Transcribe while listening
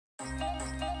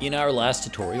In our last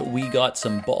tutorial, we got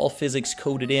some ball physics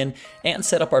coded in and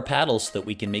set up our paddles so that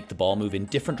we can make the ball move in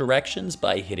different directions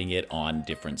by hitting it on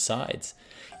different sides.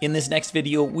 In this next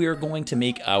video, we're going to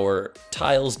make our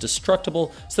tiles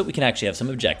destructible so that we can actually have some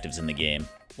objectives in the game.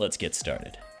 Let's get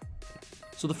started.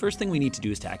 So the first thing we need to do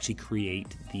is to actually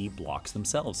create the blocks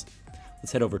themselves.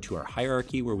 Let's head over to our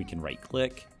hierarchy where we can right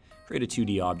click, create a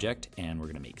 2D object, and we're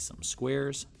gonna make some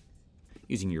squares.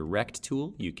 Using your rect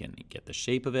tool, you can get the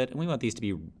shape of it, and we want these to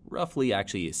be roughly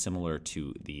actually similar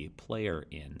to the player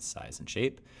in size and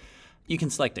shape. You can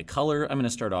select a color. I'm gonna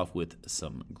start off with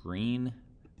some green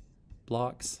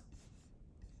blocks.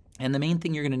 And the main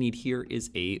thing you're gonna need here is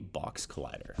a box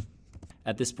collider.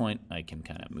 At this point, I can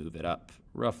kind of move it up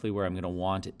roughly where I'm gonna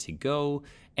want it to go,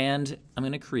 and I'm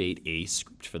gonna create a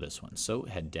script for this one. So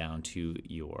head down to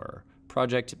your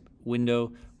project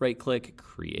window, right click,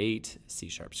 create C#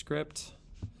 script.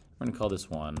 We're gonna call this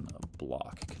one a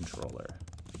block controller.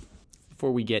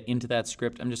 Before we get into that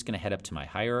script, I'm just gonna head up to my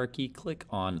hierarchy, click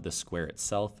on the square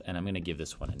itself, and I'm gonna give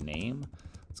this one a name.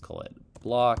 Let's call it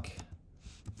block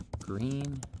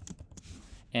green.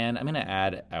 And I'm gonna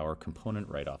add our component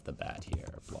right off the bat here,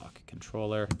 block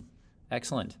controller.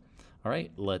 Excellent. All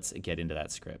right, let's get into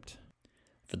that script.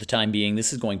 For the time being,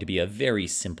 this is going to be a very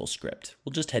simple script.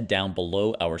 We'll just head down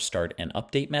below our start and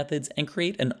update methods and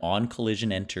create an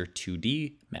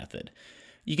onCollisionEnter2D method.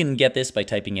 You can get this by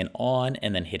typing in on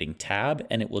and then hitting tab,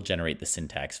 and it will generate the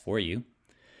syntax for you.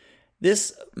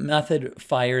 This method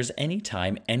fires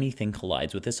anytime anything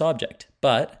collides with this object,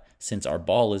 but since our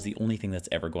ball is the only thing that's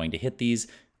ever going to hit these,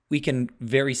 we can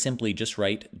very simply just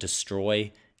write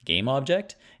destroy game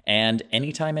object, and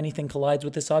anytime anything collides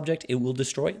with this object, it will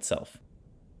destroy itself.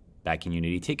 Back in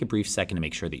Unity, take a brief second to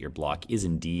make sure that your block is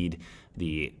indeed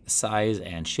the size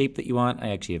and shape that you want. I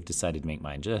actually have decided to make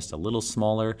mine just a little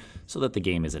smaller so that the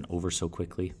game isn't over so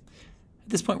quickly. At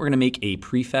this point, we're going to make a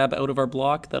prefab out of our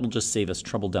block. That'll just save us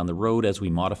trouble down the road. As we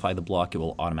modify the block, it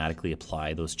will automatically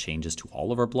apply those changes to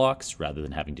all of our blocks rather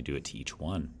than having to do it to each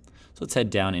one. So let's head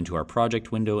down into our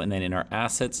project window, and then in our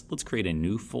assets, let's create a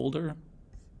new folder.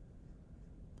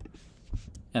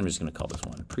 And I'm just going to call this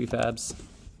one prefabs.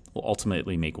 We'll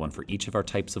ultimately make one for each of our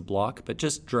types of block, but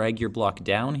just drag your block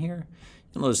down here.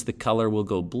 You'll notice the color will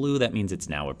go blue. That means it's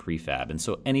now a prefab. And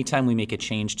so anytime we make a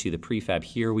change to the prefab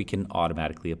here, we can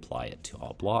automatically apply it to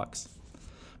all blocks.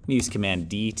 We use Command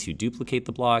D to duplicate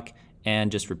the block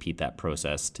and just repeat that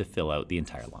process to fill out the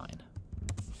entire line.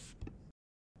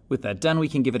 With that done, we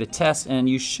can give it a test, and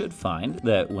you should find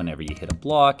that whenever you hit a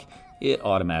block, it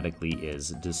automatically is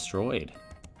destroyed.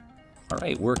 All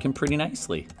right, working pretty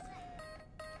nicely.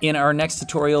 In our next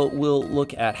tutorial, we'll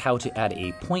look at how to add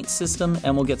a point system,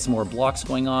 and we'll get some more blocks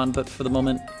going on, but for the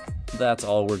moment, that's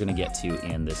all we're gonna get to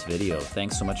in this video.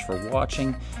 Thanks so much for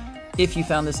watching. If you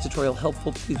found this tutorial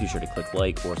helpful, please be sure to click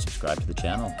like or subscribe to the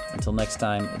channel. Until next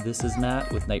time, this is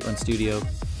Matt with Nightrun Studio.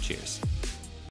 Cheers.